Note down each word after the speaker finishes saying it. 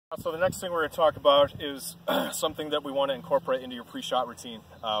So the next thing we're going to talk about is something that we want to incorporate into your pre-shot routine.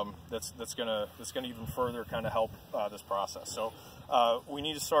 That's going to even further kind of help this process. So we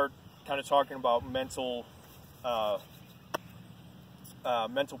need to start kind of talking about mental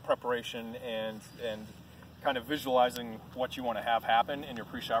preparation and kind of visualizing what you want to have happen in your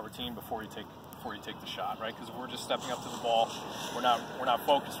pre-shot routine before you take the shot, right? Because if we're just stepping up to the ball, we're not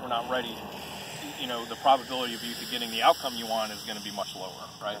focused, we're not ready. You know, the probability of you getting the outcome you want is going to be much lower,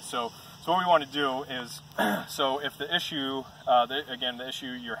 right? So what we want to do is, so if the issue, again, the issue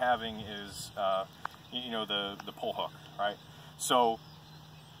you're having is, the pull hook, right? So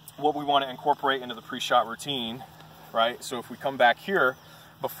what we want to incorporate into the pre-shot routine, right? So if we come back here,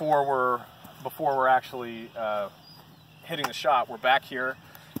 before we're actually hitting the shot, we're back here,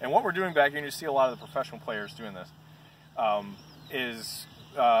 and what we're doing back here, and you see a lot of the professional players doing this,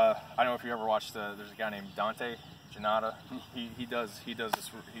 I don't know if you ever watched there's a guy named Dante Janata. He does this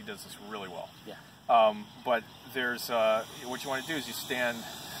really well. Yeah. But there's what you want to do is you stand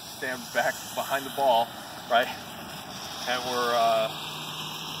back behind the ball, right? And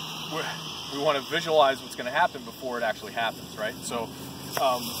we want to visualize what's going to happen before it actually happens, right? So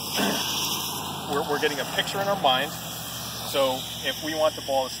we're getting a picture in our mind. So if we want the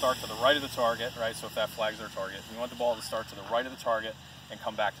ball to start to the right of the target, right? So if that flag's our target, we want the ball to start to the right of the target and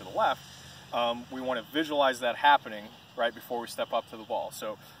come back to the left. We want to visualize that happening right before we step up to the ball.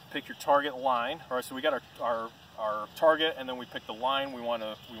 So pick your target line. All right, so we got our target, and then we pick the line we want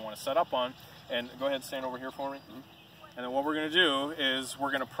to set up on. And go ahead and stand over here for me. And then what we're going to do is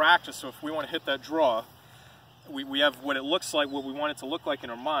we're going to practice. So if we want to hit that draw, we have what it looks like, what we want it to look like in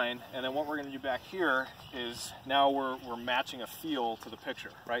our mind, and then what we're going to do back here is now we're matching a feel to the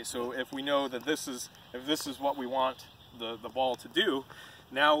picture, right? So if we know that this is what we want the ball to do,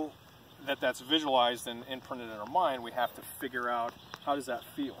 now that's visualized and imprinted in our mind, we have to figure out how does that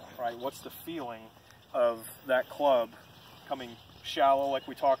feel, right? What's the feeling of that club coming shallow, like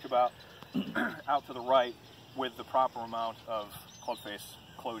we talked about, out to the right with the proper amount of club face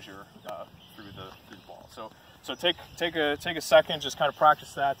closure through the ball. So take a second, just kind of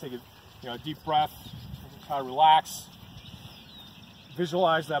practice that. Take a deep breath, kind of relax.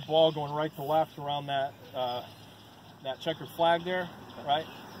 Visualize that ball going right to left around that checkered flag there, right?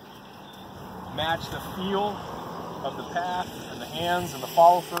 Match the feel of the path and the hands and the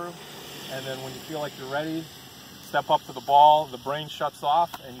follow through, and then when you feel like you're ready, step up to the ball. The brain shuts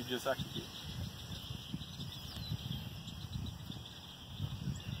off, and you just execute.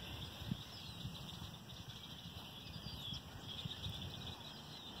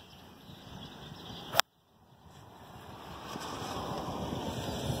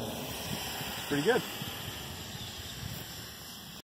 Pretty good.